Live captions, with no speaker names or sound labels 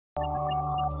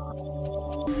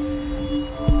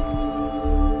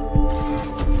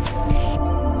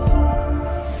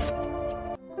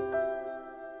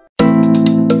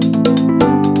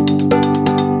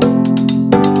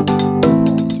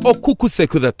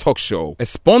Okukuseku the Talk Show is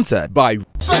sponsored by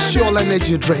Special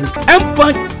Energy Drink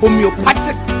Empire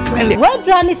Homeopathic Clinic. Red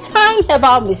Rally Time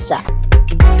about Mr.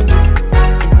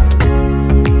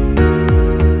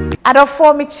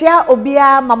 Adofo michia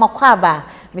obia mama kwaba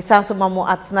misanso mamo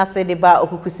atna se deba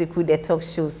Okukuseku the Talk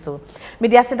Show so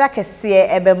media seda kese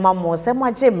ebe mamo se mo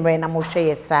agimre na mo hwe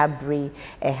ye sabre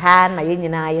ha na ye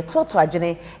nyina ye toto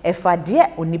adwene efade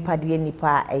onipade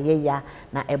nipa eyeya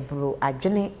na ebro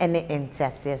adwene ene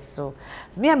entiase so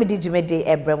me amedi jimede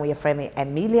ebrem ye frame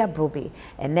Emilia Brobe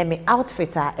enemi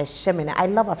outfitter eshemina. I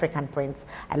love African prints,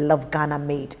 I love Ghana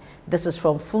made. This is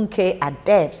from Funke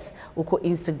Adebs. Uko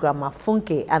Instagram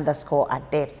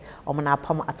Funke_Adebs. Omana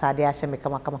pam atade asheme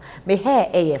kama. Me hair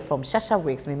eye from Shasha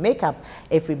Wigs. Me makeup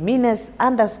every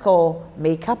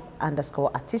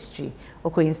Minas_makeup_artistry.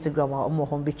 Uko Instagram omo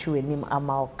hombichu enim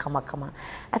ama kama.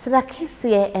 Asida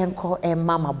kisi enko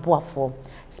mama boafo.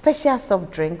 Special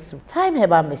soft drinks. Time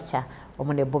heba mischa.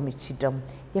 Omone bomi chidom.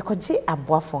 Yekoji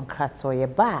aboafo nkrato ye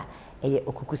ba eye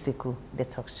Okukuseku the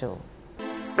Talk Show.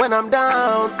 when I'm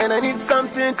down and I need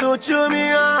something to chill me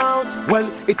out.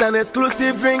 Well, it's an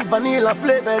exclusive drink, vanilla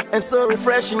flavored and so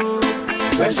refreshing.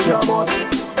 Special malt.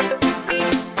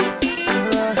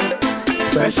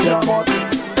 Special malt.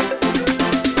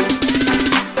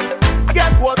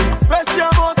 Guess what? Special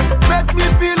malt makes me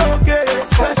feel okay.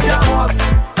 Special malt.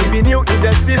 Even you in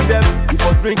the system,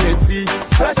 before drinking see.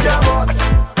 Special malt.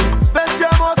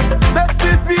 Special malt makes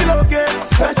me feel okay.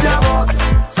 Special malt.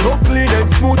 So clean and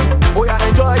smooth. Oh yeah,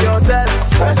 enjoy yourself.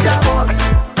 Special malt.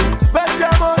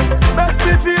 Special malt makes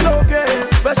me feel okay.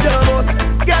 Special malt.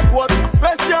 Guess what?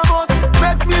 Special malt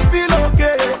makes me feel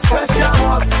okay. Special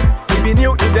malt. Even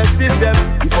you in the system,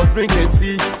 before drinking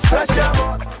see. Special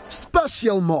malt.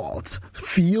 Special malt.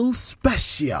 Feel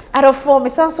special. Adofo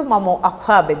misanso mamo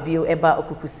akwa bebio eba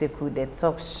Okukuseku the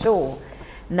Talk Show.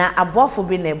 Na aboafo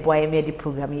bi na boy me the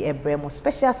program yi ebremo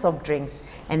special soft drinks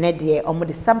and there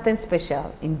omo something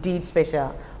special, indeed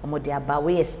special. Omo de aba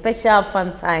we special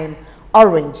fun time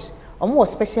orange. Omo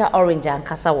special orange and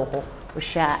kasa wo ho.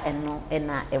 Ohia eno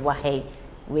na ewa hey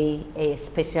we a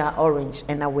special orange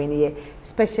and a we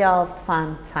special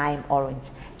fun time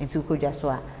orange. Into ko just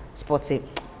wa sporty.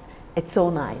 It's so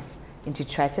nice. Into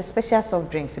try say special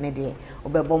soft drinks in there.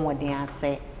 Obebo modern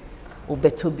say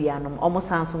Ubetobianum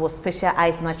almost answer was special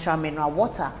ice natural mineral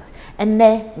water. And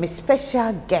there, my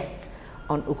special guest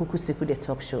on Okukuseku the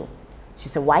Talk Show.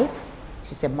 She's a wife,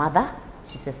 she's a mother,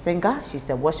 she's a singer, she's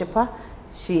a worshipper,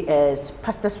 she is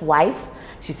pastor's wife,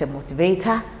 she's a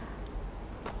motivator.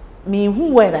 Me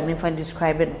who word I mean for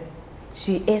describing,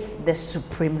 she is the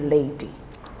supreme lady.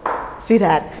 See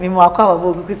that? Me mo akwa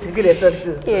Okukuseku the Talk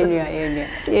Show.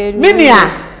 Minia.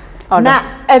 Na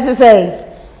it's say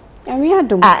and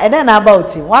then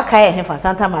about him, what can I for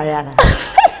Santa Mariana?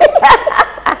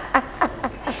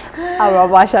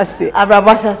 Abrabasha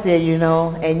say, you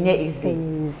know, and yeah, easy.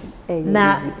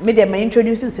 Now, me them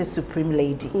introduce you as supreme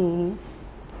lady.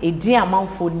 A dear amount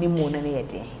for ni moon and a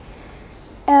day.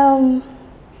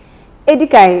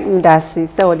 Edikai ndasi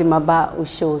so the maba o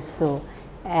show so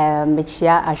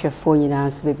mechia ahwefo nyina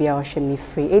baby a ohwe me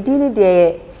free. Edini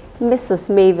de Mrs.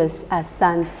 Mavis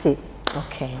Asante.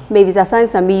 Okay. Mavis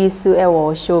Asante me used to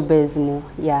showbiz mo.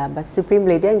 Yeah, but Supreme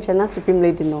Lady and China Supreme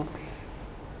Lady no.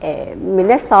 My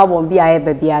next album be a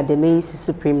baby the me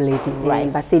Supreme Lady. Right.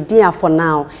 But say dear for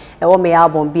now, my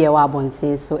album be a album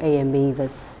so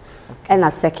Mavis. Okay. And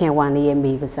a second one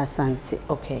Mavis Asante.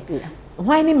 Okay. Yeah.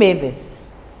 Why ni Mavis?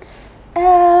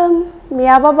 Me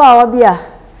ababa obia.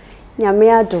 Nyame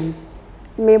adom.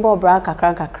 Me bo bra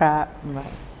kakra.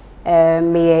 Right.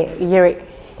 Me yere.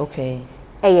 Okay.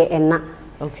 Ena.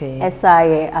 Okay. Esa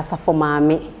asafo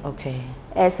maame. Okay.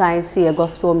 Esa is a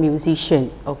gospel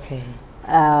musician. Okay.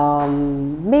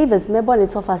 Mavis, me born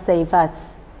it offer say in fact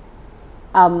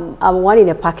I'm one in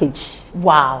a package.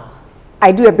 Wow.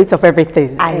 I do a bit of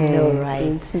everything. I know,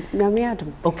 right?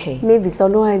 Okay. Mavis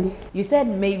ono. You said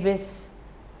Mavis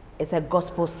is a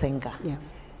gospel singer. Yeah.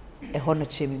 E hono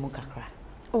chemi mu kakra.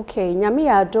 Okay, nyame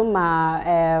adom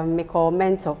me call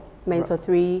mentor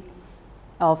 3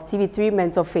 of TV3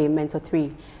 Mentor Fame, Mentor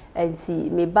 3. And see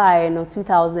me by no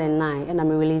 2009 and I'm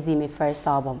releasing my first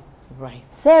album. Right.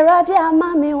 Sarah dia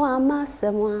mami wa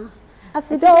masemwa.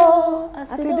 Asido.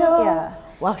 Yeah.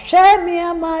 Wa shemi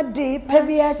amadi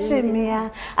pebi achimia.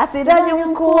 Asida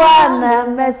nyumkuwa na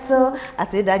meto.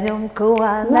 Asida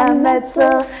nyumkuwa na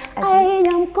meto. Ai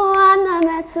nyumkuwa na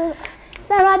meto.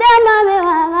 Sarah dia mami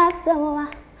wa masemwa.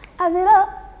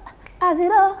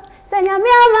 Asido. Senya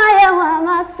miama ya wa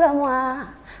masemwa.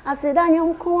 Asida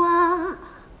nyumkuwa.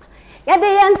 Yade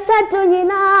yensetu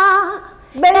nyina.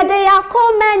 Bede ya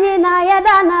kumeni na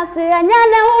yada nasi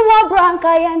anyane humo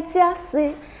branka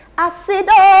yentiasi.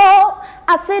 Asido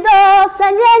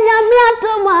sanyenya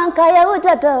miatu manka ya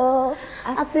ujado.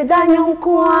 Asida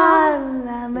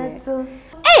nyunkwana metu.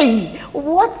 Hey,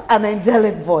 what an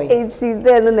angelic voice. It's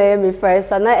then me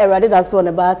first and I already that's one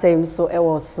about him so it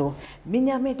was so.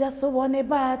 Minyame da so one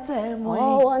batem.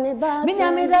 Oh, one batem.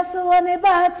 Minyame da so one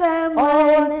batem.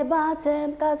 Oh, one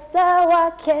batem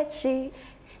kasawa kechi.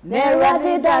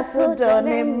 Neradi da so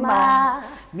donema.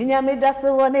 Minyame da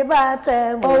so one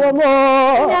batem. Oh, mo.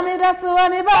 Minyame da so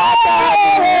one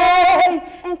batem.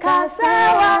 En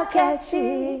kasawa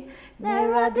kechi.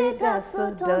 Neradi da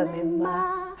so donema.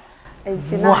 Wow. And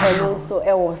so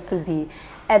it was to be.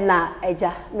 And now,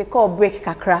 me call break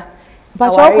kakra.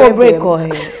 But you call break or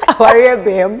warrior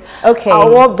bem. Okay. I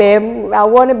want bem. I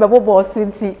want a baby boss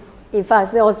sweetie. In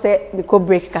fact, they say me call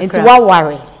break kakra. Into what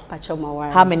worry? But you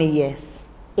worry. How many years?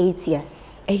 8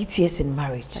 years. 8 years in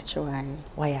marriage. But you worry.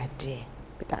 Why are they?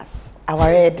 Because I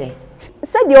worry day.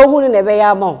 Said the old one never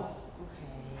yamo.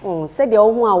 Oh, said the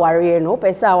old one worry no.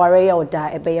 Pesa I worry or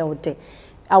die a bay or day.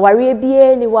 Our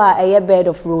Arabia anywhere a bed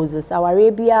of roses. Our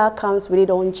Arabia comes with its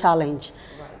own challenge.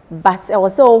 Right. But I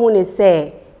was so when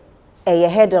say a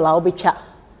head will be chat.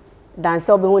 Then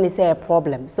so when say a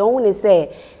problem. So when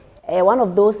say one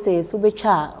of those days who be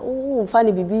chat. Oh,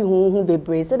 funny baby who be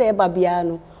brave. So the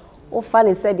babiano. Oh,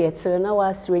 funny said the turn. I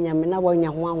was ring and now when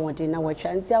you want to now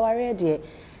chance our ready.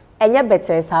 And your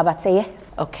better is how about say.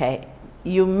 Okay.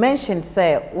 You mentioned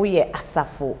say we are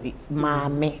asafo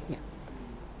mame. Yeah.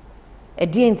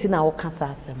 Edienti na wokasa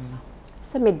asem no.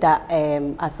 Se me da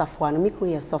asafo anu miku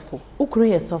ye sofo. Ukuru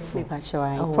ye sofo. Me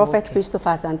pacho Prophet okay.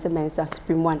 Christopher Asante Mensa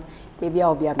Supreme One. Maybe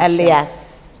I'll be a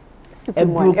alias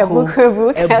Abruka.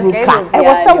 E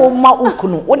was say wo ma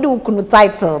ukunu. What the ukunu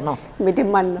title no? Me the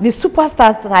man. The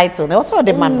superstar title. They also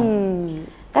the man.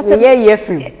 Kase ye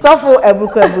free. Sofo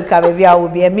Abruka baby I will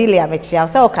be Emilia Mechia.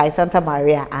 Say okay Santa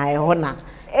Maria I honor.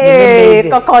 Eh,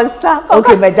 Consta.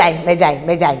 Okay,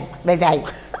 mejai.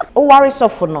 O worry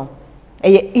sofo no.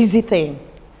 Easy thing.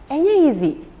 Enye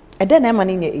easy. E den na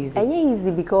money easy. Enye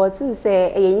easy because since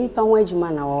say nipa ho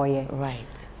adwuma na wo ye.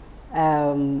 Right.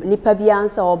 Nipa bia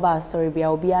ansa oba sorry bia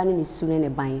obi anu ni su ne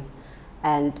ban.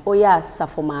 And oya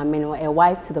safo maame no a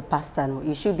wife to the pastor no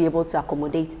you should be able to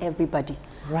accommodate everybody.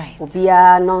 Right.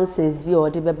 Obia nonsense bi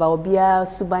odi beba obia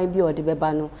suban bi odi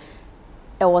beba no.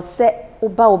 E was set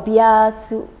oba obia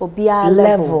to obia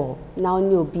level. Now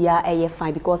ni obia eye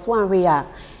fine because one way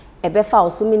ebefa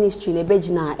also ministry na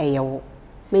ebegina eyewo.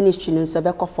 Ministry no so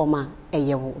beko forma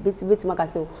eyewo. Bit maka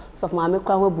say so for maame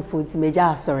kwa webufu ti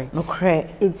meja sorry. No cre.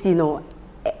 Enti no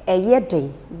eye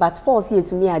den but Paul say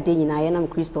to me ade nyina ye nam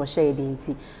Christo share den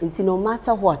enti no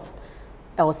matter what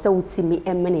e was say utimi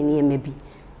emene ne emabi.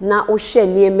 Na o share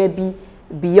ne emabi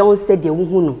beyond say de wo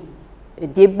hu no.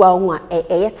 De gba ho a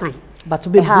eye time. But to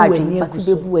be buani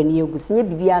egus nye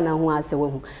bibia na ho ase wo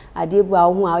hu ade bu a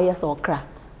ho a ye se okra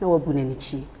na wabu na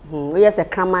nichi wo ye se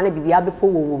krama na bibia bepo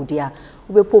wo dia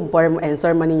wo bepo mpore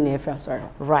ensori mani na efra sorry.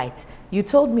 Right. You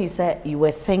told me say you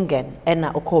were singing and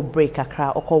na oko break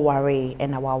akra oko worry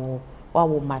and na wawo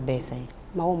ma besen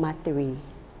ma wo ma 3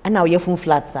 and now you fun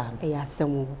flat sound e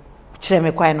asem kire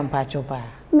me kwai no pa choba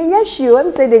menya hwio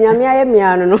em say de nyame aye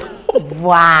miano no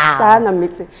wow sa na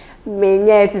meti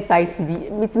menya exercise bi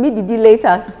me didi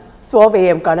later 12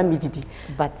 am kana me didi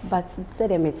but say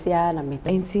de metia na meti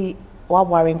enti wa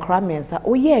worry nkra mensa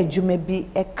o ye adwuma bi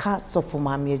e ka sofo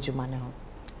ma me adwuma na ho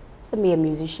say me a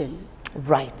musician.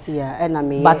 Right. Yeah, and I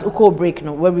mean. But uko break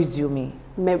no, where resume?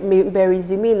 Me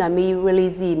resume na me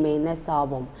release my next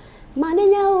album.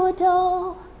 Maninya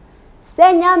odo,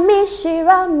 senya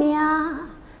mishiramia,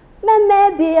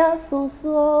 me bia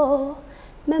sonso,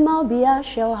 me ma bia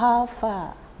shell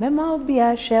hafa. Me ma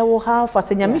bia shell hafa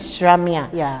senya mishiramia.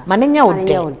 Yeah. Maninya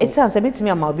odo. It sounds a bit to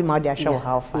me ma obi ma bia shell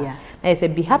hafa. Yeah. And I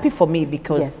said be happy for me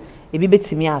because yes. It be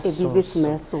to me as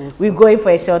so. We're going for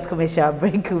a short commercial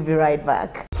break. We'll be right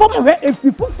back. If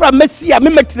people from Messi, I'm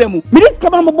metremu. Minutes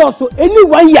come on boss so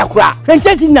anyone yakra.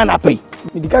 Franchise in nana pay.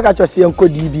 The kaka chosi enko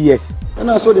DBS.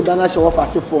 And I saw the banner show off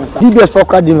as a phone. DBS for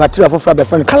crowd the material for frab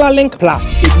friend. Color Link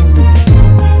Plus.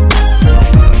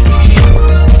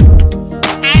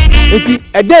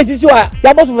 A day is you are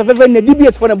boss of a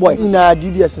DBS for the boy. Na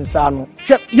DBS insano.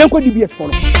 Yanko DBS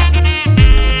for.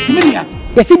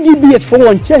 Yes, DBS for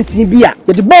one chance in beer.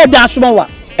 The ball dance one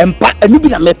and pat a new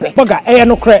bit of mepe. Boga, air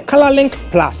no crack, Color Link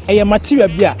Plus, a material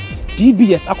beer.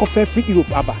 DBS Akofe Free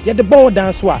Europe Abba. Yet the ball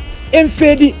dance wa.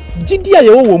 Enfedi, GDA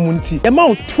yo munti.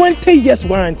 Amount 20 years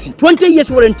warranty. 20 years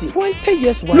warranty. 20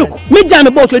 years warranty. Look, me down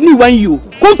about a new one you.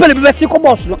 Company be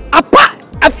boss no. Apa.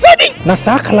 afedi na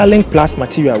saa color link plus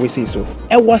material we say so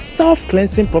e was self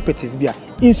cleansing properties bia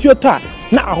insuo ta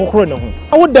na ahokoro ne ho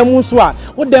awodam nso a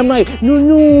wodam na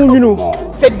nyunu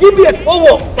se DBS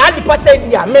owo saa di pasa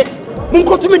dia me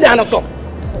munkotumi da na so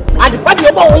ade pa de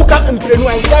obo won ka mprenu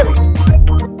an sorry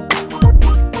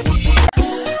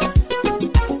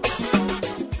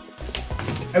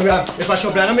if I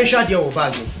shop na me sha dia o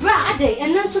bag bra ade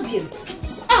enan so biem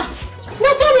na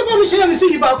tell me about me share me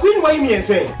see ba queen why me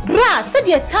say bra said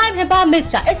the time about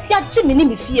Mr. Esia Jimmy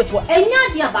me fear for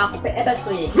enya dia ba ko pe ebe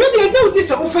so ye really dey do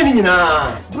this ofa ni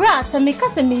nyina bra se me ka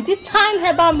se me di time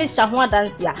about Mr. ho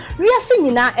dance ya riase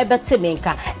nyina ebe te me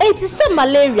nka enti se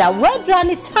malaria wadra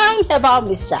ni time about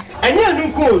Mr. enya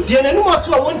nu ko die na nu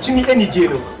mato a wontumi ani die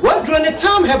no wadra ni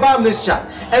time about Mr.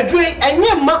 Edre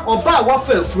enye ma oba wa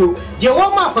fa afuro de wo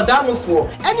ma akoda no fo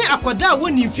ene akoda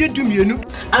woni mfie dumienu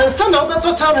ansa na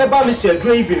obeto time about Mr.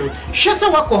 Edre ibi no hwe se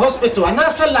wako hospital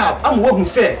anasa lab am wo hu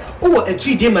se wo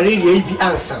atri de malaria ibi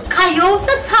ansa kayo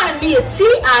se time ni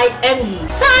TIME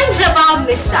time about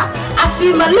Mr.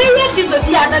 afi malaria fever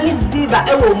bi ada ni ziba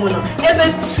ewo mu no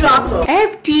ebe trapo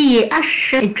FDA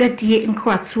ahwe adwadie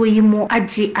nkwato yi mu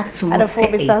age atomo se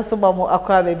and for Mr. Mamo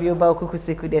akwa baby oba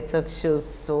Okukuseku the talk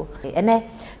shows so ene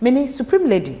mini supreme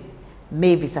lady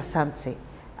Mavis Asante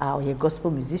your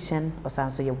gospel musician or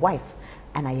so your wife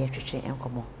and I twetwe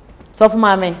enkomo so for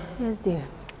mama yes dear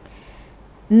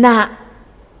na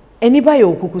anybody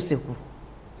Okukuseku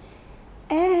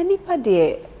nipa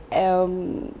de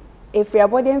if your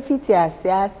body fit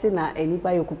ase na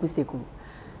anybody Okukuseku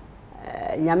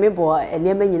nyame bo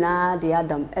enema nyina de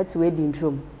adam eto edi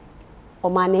ntrom o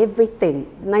man everything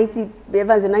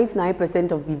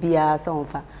 99% of bibia so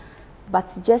onfa but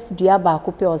just do ba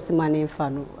kope osimane mfa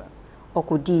no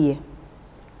okodiye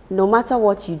no matter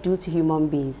what you do to human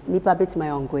beings nipa bit my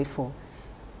ungrateful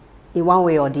in one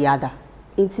way or the other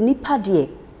inti nipa de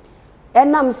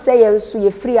enam say yensu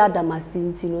ye free adam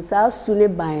asinti no sa su ne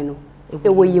ban no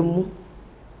ewoyemu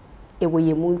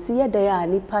nti ye da ya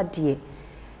nipa de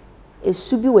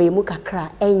esubi weyemu kakra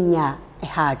enya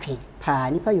ehadwen pa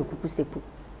nipa Okukuseku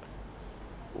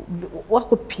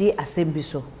wako pie asembi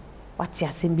so wati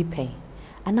asembi pen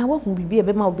ana wa hu bibi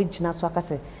ebe ma obegina so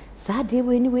akase saa de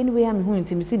we ni am hu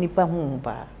ntimi si nipa hu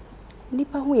ba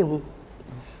nipa hu ehu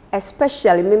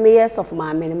especially me years of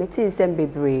my men me tin sem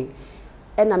bebre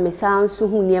e na me san so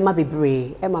hu niema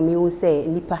bebre e ma me hu se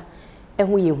nipa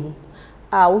ehu yehu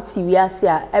a uti wiase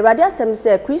a Awurade asem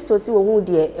se Kristo si wo hu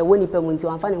de e wo nipa mu nti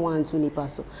wanfa ne wan tu nipa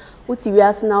so uti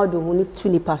wiase na do hu ni tu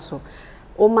nipa so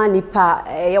o ma nipa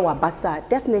ye wabasa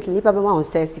definitely nipa be ma on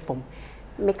sense from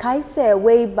me kai say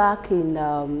way back in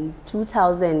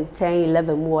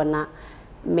 2010-11 mo na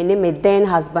me then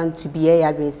husband to be e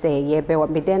adwen say ye be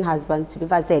me then husband to be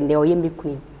fa say ne o ye me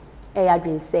queen e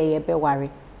adwen say ye be ware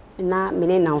na me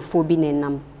ne namfo bi ne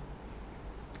nam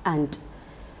and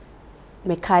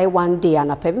me kai one day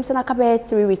and apem se na ka be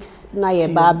 3 weeks na ye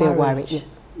ba be ware ti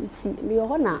me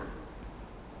ho na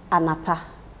anapa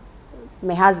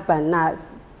my husband na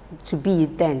to be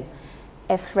then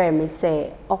a friend me say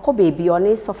oko baby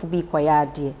oni sofu bi kwaya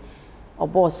ade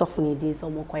obo sofu ni dey so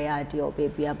mo kwaya ade o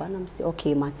baby abanam say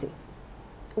okay mate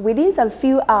within some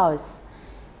few hours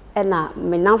na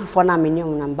me namfo na me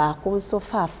nyom na ba ko so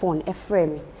far phone a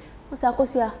friend me o say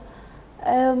akosia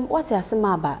what you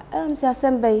asema ba say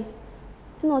asembe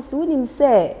no so unim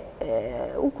say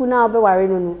ukuna obe ware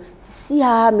no si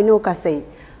ha me no ka say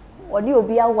odi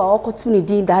obi awa okotu ni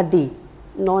din that day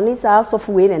no ni sa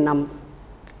sofu we nenam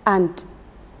and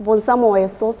Bonsamo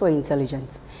is so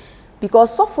intelligent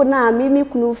because sofu na me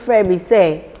kunu friend me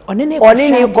say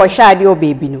onene ko shade o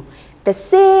baby no the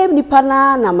same nipa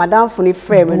na madam funi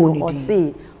friend no o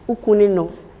say ukuni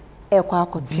no e kwa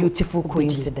akoto beautiful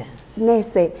coincidence na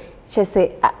say che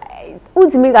say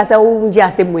untimi ga say unji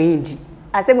asemo endi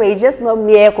asemo is just not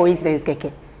mere coincidence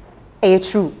keke e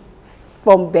true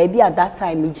from baby at that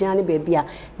time me jani baby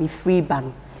me free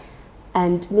ban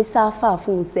and Mr.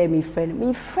 Fafun say me friend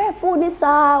for this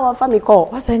wa fa me call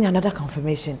what's another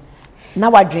confirmation now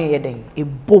what dream ye den a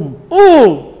boom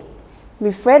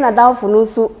me friend ada for no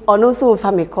so ono so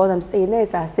fa me call them say na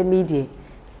is say media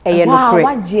e ye no pre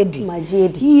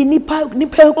majedi nipa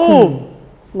ku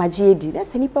majedi na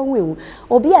say nipa hu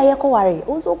obi aye ko ware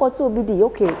o so ko to obi di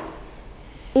okay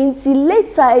until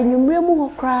later enwumre mu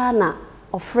hokra na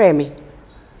ofre me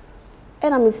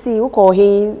and I see who call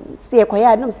him see a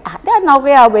quiet no that now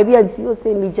where baby and see you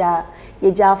say me ja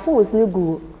ye ja phones ni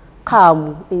go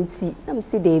calm enti am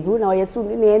see dey bi na yeso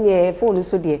ne phone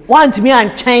so dey want me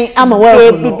and twen am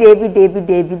well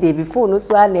dey phone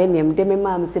so na em dem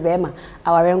ma am se be ma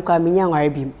aware nkwa me nya nware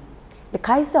bi the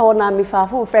kaisa ona me fa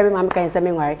phone friend me kan say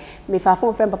me nware me fa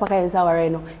phone friend papa kan say ware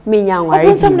no me nya nware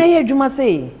bi sam na ye adwuma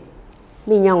say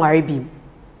me nya nware bi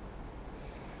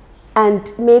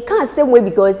and me can same way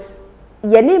because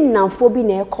ye name namfo bi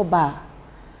na ekoba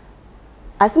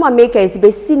asema make is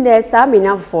be sine sa me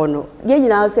namfo no ye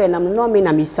nyina so enam no me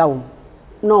na me sawo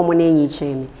no mo na enyi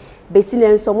kire me be sine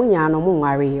nso mo nya no mo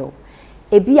nware yo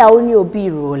ebi a oni obi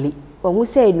roli ohu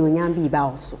say no nya bi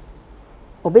ba oso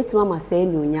obetima ma say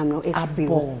no nya no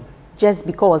everyone just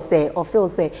because say or feel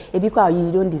say ebi kwa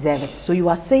you don't deserve it. So you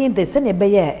are saying this and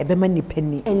ebe ma ni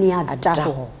penny any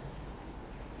adaho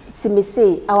it's me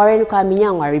say aware no kwa me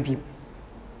nya nware bi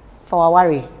for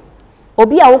aware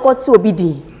obi a wokotu obi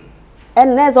din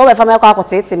and na so we fa me kwa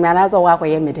akotete me na so wa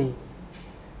akoye me den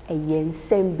eyen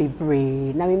sem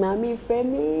bebre na me ma me frɛ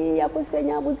me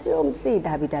yakosenya abutirom say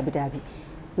dabi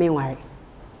me nware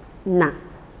na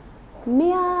me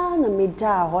na me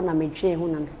da ho na me dwe ho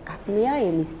na me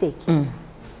a mistake.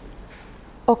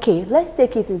 Okay, let's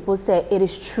take it in post say it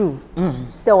is true.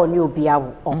 Say on you be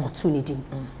our opportunity.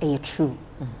 True.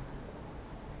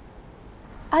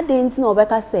 I didn't know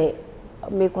Becca say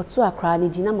me ko to akra ni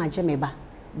di na maje me ba.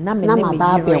 Na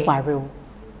ba be ware.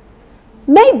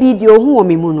 Maybe the ohu o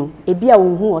me mu no, e bia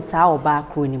ohu o sa oba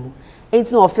akro ni mu.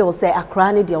 Ain't no feel say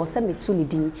akra ni de o say me to ni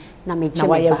din na me je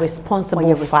me ba.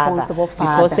 Responsible father.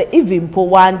 Because even po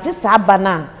one just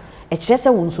abana e kire say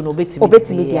won so no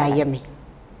obetimi dia ye me.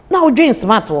 Now doing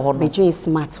smart wo ho no. Me doing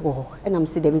smart wo ho. And I'm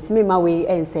say dem me ma we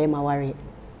and say ma worry.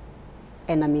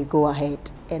 And I me go ahead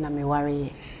and I me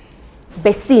worry.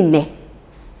 Besine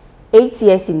 8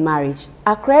 years in marriage.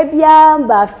 Akrabia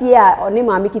ba fia oni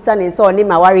ma mikita ne so oni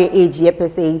ma worry age ye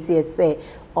pese 8 years say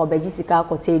obeji sika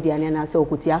akote aduane na say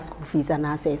okutia school fees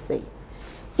na say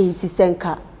enti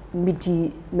senka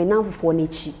midi menamfo na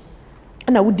chi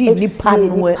na wudi nipa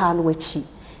no chi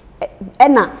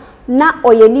ena na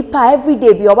oye nipa every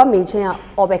day bi oba menchen a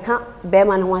obeka be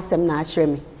ma no asem na akire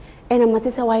me ena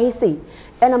matise wa yesi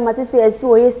ena matise esi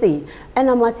o yesi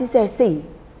ena matise sei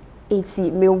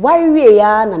enti me wari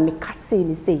ya na me kate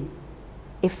ni sei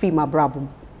efi ma brabum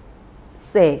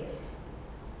say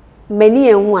many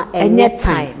enhu a enye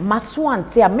time maso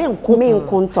ante a me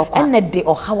nko ntokwa ena de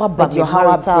ohawa ba me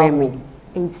marital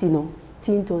enti no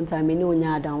tinto time me ne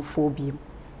onya adamfo bi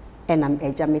enam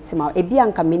eja metima ebi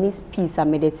anka many peace a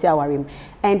medeti awarem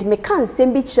and me kan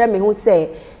sem bi kire me ho say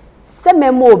se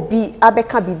memo obi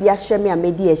abeka bibia kire me a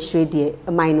medi a kire de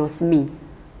minus me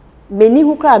many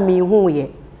hu kra me hu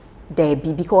ye there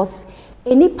be because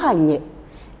enipa nye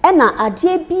ena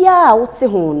ade bia a wote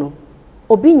ho no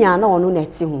obi nya na ono na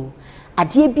ti ho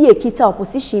ade bi ekita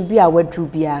opposition bi a wadru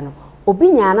bia no obi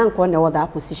nya na nko na woda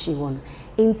opposition won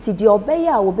enti de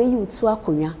obeya obeyi utu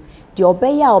akonwa de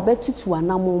obeya obetutu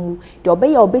anamomu de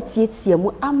obeya obetietie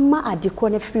mu ama adekro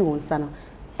na free wonsa no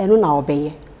eno na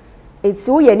obeye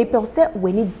enti wo ye ni pe se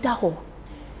weni da ho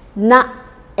na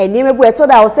enime bu eto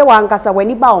da wo se wankasa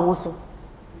weni ba omo so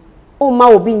o ma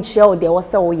obi nchia o de wo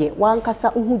se wo ye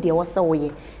wankasa uhu de wo se wo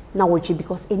ye na wo twi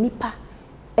because enipa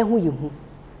ehu ye hu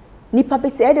nipa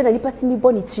beti ede na nipa timi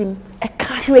boni trim e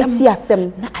ka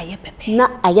asem na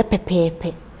aye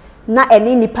pepe na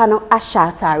eni nipa no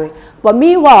ashatare but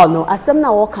meanwhile no asem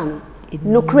na wo kan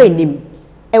no kra nim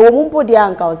e wo mumpo dia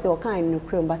anka wo se wo kan no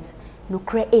kra but no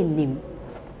kra enim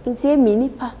nti emi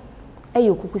nipa e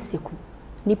Okukuseku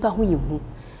nipa hu ye hu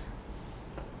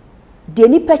de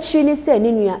nipa chi ni se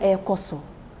ni nua e koso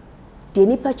de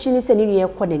nipa chi ni se ni nua e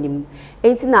kɔ nanim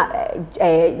enti na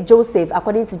Joseph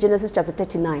according to Genesis chapter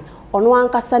 39 ono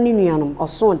ankasa ni nuanom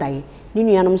oso dae ni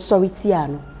nuanom sorry tia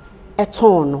no e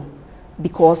ton no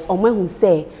because omahu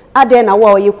say ade na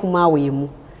wa oye kuma we mu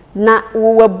na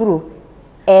wo waburo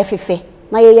e fefe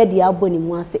na ye de aboni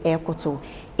mu ase e koto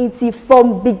enti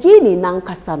from beginning na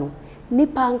nkasa no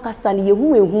nipa nkasa ne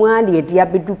yehu ehu a na ye de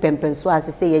abedu pempenso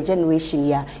ase say ye generation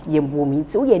ya ye mbomi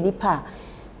enti wo ye nipa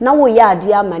na wo ya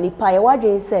ade ama nipa ye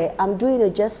wadwen say I'm doing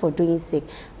it just for doing sake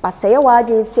but say ye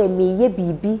wadwen say me ye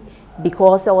bibi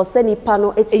because I was saying nipa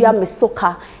no etia me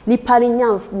soka nipa ni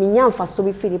nyamfa so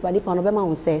bi feel nipa no be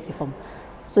ma say from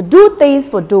so do things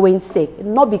for doing sake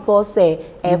not because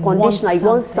conditional you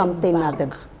want something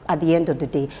at the end of the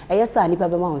day yes nipa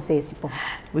be ma say from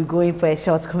we're going for a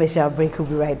short commercial break. We'll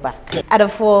be right back.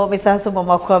 And for Miss Anso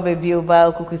Mama Kwabe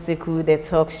Bioba Okukuseku the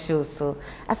talk show so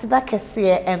as that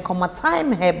kese and come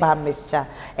time here by Mr.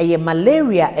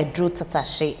 malaria edro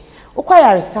tatashe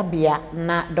Ukwaya sabia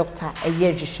na Dr.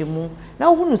 Eyejishemu na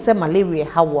uhunu se malaria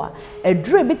hawa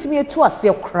edru ebitimi etu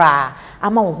ase kra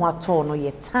ama wo ho ato no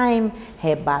ye time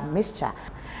heba Mr.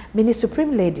 Mini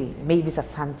Supreme Lady Mavis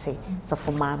Asante so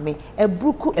for mama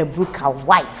Abruka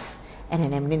wife and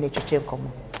enem ne twetwe komo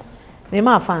Me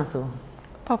ma fans o.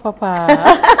 Papa.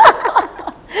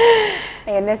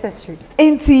 Necessary.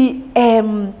 Enti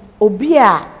obi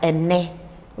a enne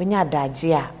wonya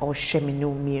daje a ohwe me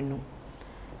no mienu.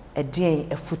 Edien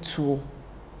efutuo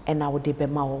ena wo de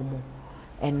bema wo mo.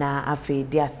 Ena afi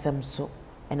de asem so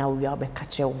ena wo ya be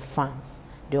catch your fans.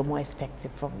 They are more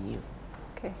expected from you.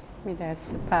 Okay. Me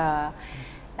that's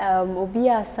obi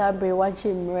a sabre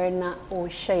wachi mrena o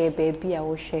share baby a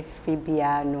o share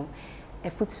fibia no.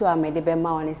 Efutuo a me de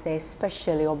bema wo say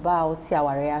especially oba o ti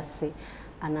aware ase.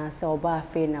 Anase oba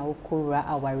afi na okura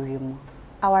aware mu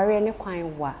aware ne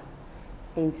kwan wa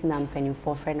enti na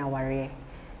mpanimfo fe na aware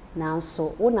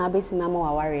nanso wo na abetimi ama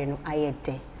aware no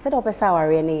ayede se de opesa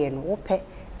aware ne ye no wo pe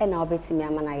e na obetimi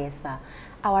ama na yesa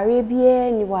aware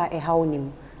bie ni wa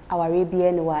ehawnim aware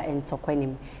bie ni wa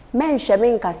entokwanim menhwe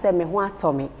me nka se me ho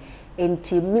atome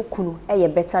enti mi kunu eye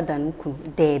better than kunu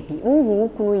debi unhu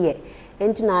kunu ye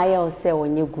enti na aye o se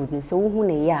onye good ni se unhu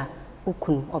ne ya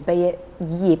ukunu obeye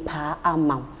yie pa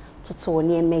ama toto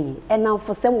ne emeye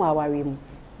enamfo se mo aware mu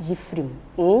yifrim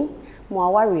mo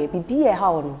aware bibi e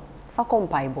ha no fa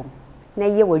kompaibom na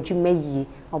ye wadwuma yie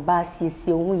oba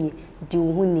asiesie hu yi di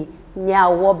hu ni nya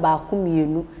wo ba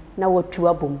kumienu na watu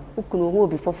abom ukunu hu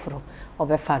obi foforo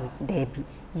obefa no debi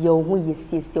ye hu ye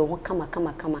siesie hu kama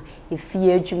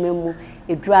efie adwuma mu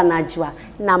edura na ajiwa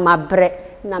na mabre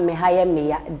na me haye me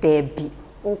ya debi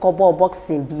nkobo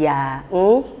boxing bia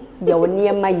ye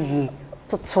woniema yi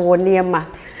toto woniema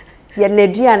ye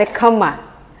naduane kama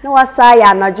na wasa ya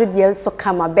anadwo de nso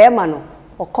kama bema no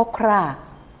okokra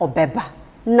obeba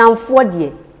namfo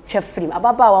de hwefrim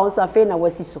ababa wa nso afi na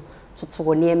wasi so toto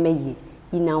woniema yi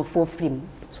inamfo frim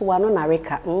to ano na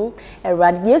reka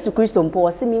Erade Yesu Kristo mpo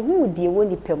wose mi hu die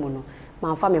woni pemu no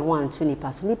manfa me ho anto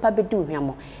nipa so nipa bedu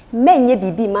hwamo menye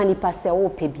bibi ma nipa se wo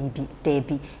pe bibi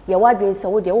debi ye wadwen se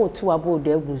wo de wo tu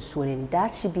abodo agunsuo ne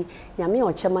daachi bi nyame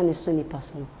o chema ne so nipa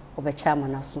so obecha ma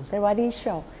na so Erade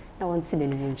show na wonti ne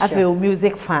mu nchi afi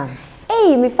music fans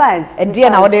me fans e dia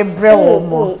na wo de bre wo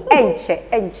mo enche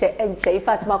in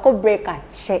fact mako break a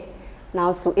che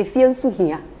now so efie nso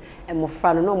hia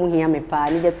emofra no mo hia me pa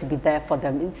need to be there for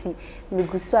them nti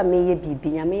migusu a meye bibi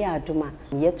nyame ya adoma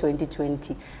ye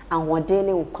 2020 ahode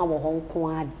ne nkwa wo honko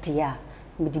ade a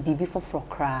me di bibi foforo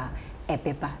kra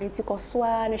ebeba nti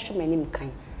kosoa ne hwemanim kan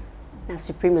na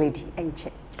supreme lady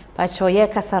enche pacho ye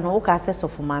kasa no uka access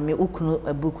of mame ukunu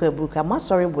Abruka ma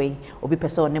sorry boy obi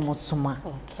pese one mo soma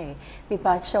okay mi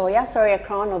pacho ya sorry a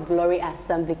crown of glory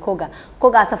assembly koga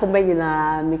asafo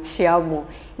banyina me chiamo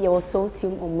ye also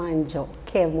team omanjo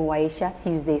kemu waisha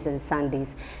Tuesdays and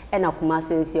Sundays and akuma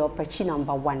since your perchi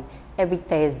number 1 every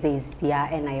Thursdays bia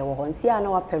and I wo honti ana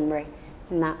wapemre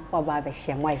na waba be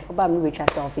hwemai oba me reach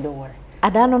yourself don't worry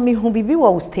adano mi hu bibi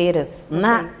wo status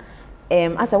na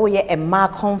as we a ma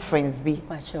conference bi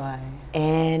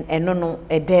and no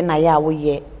ede na ya we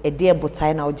ye ede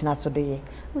botai na ogina so de ye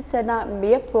we said na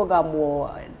me program wo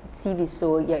TV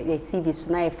so your TV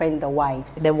so na your friend the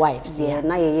wives yeah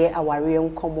na ye aware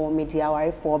nkomo media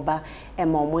aware for ba e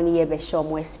ma money ye be show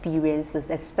more experiences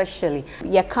especially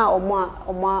ye ka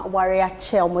omo warrior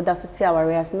che omo da so ti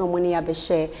warriors no money ya be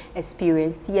share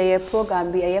experience ye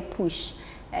program bi ye push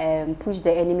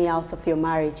the enemy out of your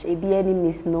marriage e be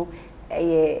enemies no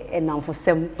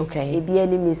enamfosem okay e be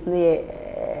enemies no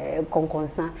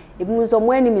konkonsa e bi so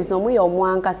mo enemies no mo ye omo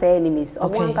ankasa enemies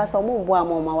omo ankasa omo mbo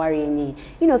ama ware enyi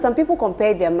you know some people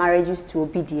compare their marriages to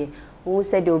obidie who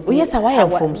said they obi yes why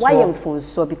am from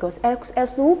so because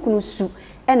as no kunu su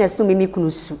and as no mimi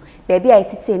kunu su baby I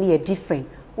tete ni different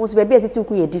once baby I tete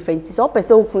kunu ye different so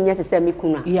person kunu ye tese me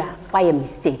kunu yeah why a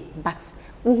mistake but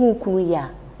who kunu ya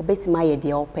obetima ye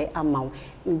de ope amaw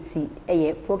nti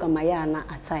eye program ya na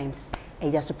at times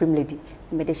just supreme lady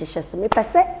me de sheshe me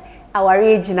pese our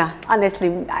regina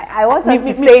honestly I want us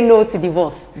to say no to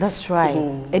divorce that's right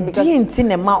e di nti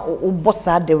na ma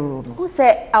obosa de ru no who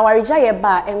say our regina ye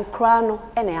ba enkra no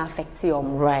e na affect you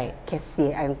right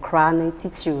kese enkra no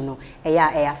titiru no e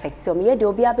affect you ye de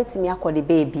obi abetimi akode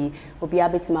baby obi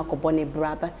abetimi akobone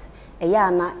bra but e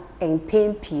na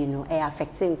empempi no e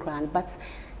affect enkra but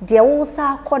de wo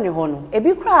sa akone ho no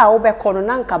ebi kra wo be kono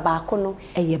na nka ba kono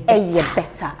eye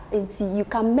better until you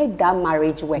can make that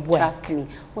marriage work. Trust me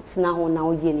what's na ho na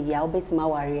wo ye ni ya wo betima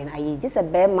ware na aye just a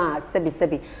be ma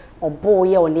sebi obo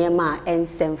ye onema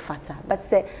ensem fata but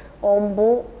say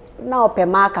ombo na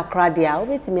opema kakra dia wo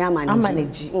betimi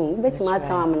manage betima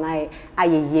atam na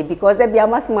aye because there be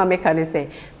amasima mechanic say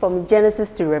from Genesis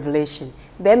to Revelation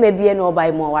be me bie no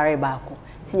obai mo ware ba ko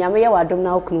tinyame ye wadom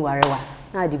na okunu ware wa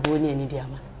na adiboni ani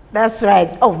diama. That's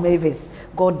right. Oh, Mavis,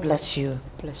 God bless you.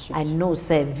 Bless you. I know,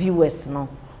 say viewers, no,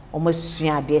 almost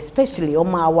especially on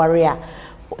my warrior.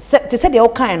 te said the all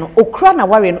kind of okra na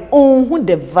worry on who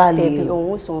the value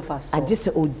on so fast. I just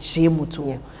say o jemu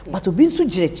to but to be so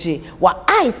jirechi wa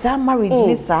eyes are marriage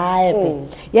ni sa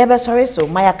yeah be sorry so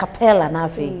my capella na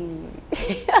fe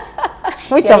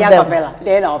which of them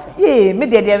they know yeah me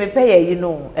dey me pay you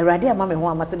know erade ama me ho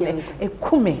amase me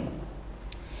ekume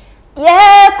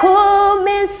ye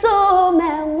kume so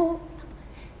mewu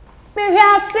me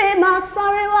hase ma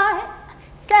sorry why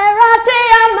serate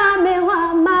ama me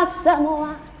wa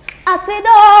masamwa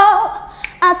asido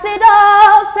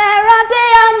serate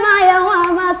ama ya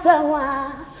wa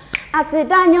masamwa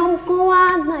asidanyum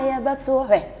kwa na ye beto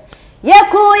he ye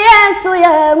ku yesu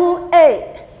ye mu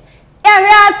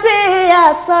Yarasi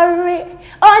ya sorry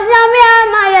onyame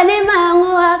ama ye ni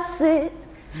mangu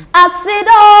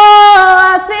asido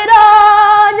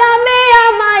nyame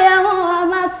ama ye hu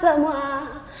amasamwa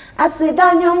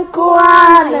asidanyum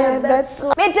kwa na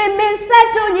beto miti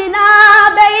minsetu nyina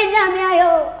be nyame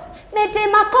ayo miti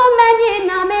makome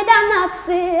nyina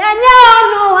medanasi enye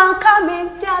onu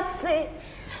ankamentiasi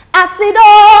asido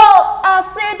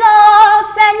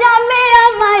senyame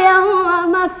ama ye hu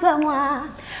amasamwa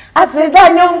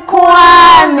Asidanyum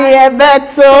kwani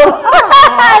ebeto.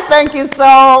 Thank you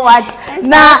so much.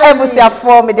 Na ebusia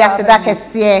for me dey asida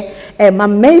kese ma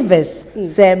Mavis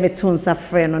say me tunsa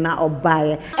friend na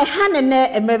obaye. Ha ne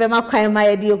emebe makwan ma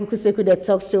ye di Okukuseku the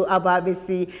talk show about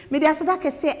BC. Me dey asida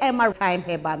kese ma time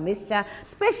here by Mr.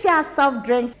 Special soft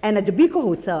drinks and a Abruka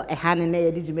hotel. Ha ne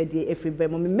ye di jumedi every be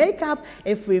me makeup,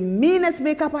 every meanest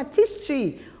makeup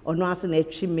artistry. Ono aso na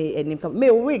etwi me enim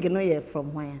me wig no ye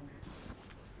from where?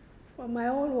 From my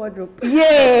own wardrobe.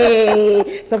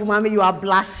 Yay! So, mommy, you are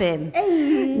blushing.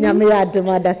 Nyame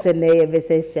adoma da se na ye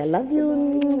say I love you.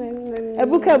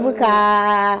 Abruka.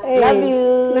 Love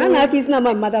you. Na kiss na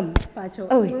my madam. Pacho.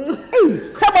 Oh.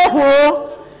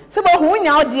 Sabo ho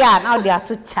nya odia na odia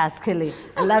to chaskele.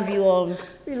 I love you all.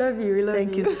 We love you.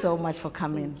 Thank you so much for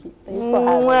coming. Thanks for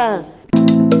having me.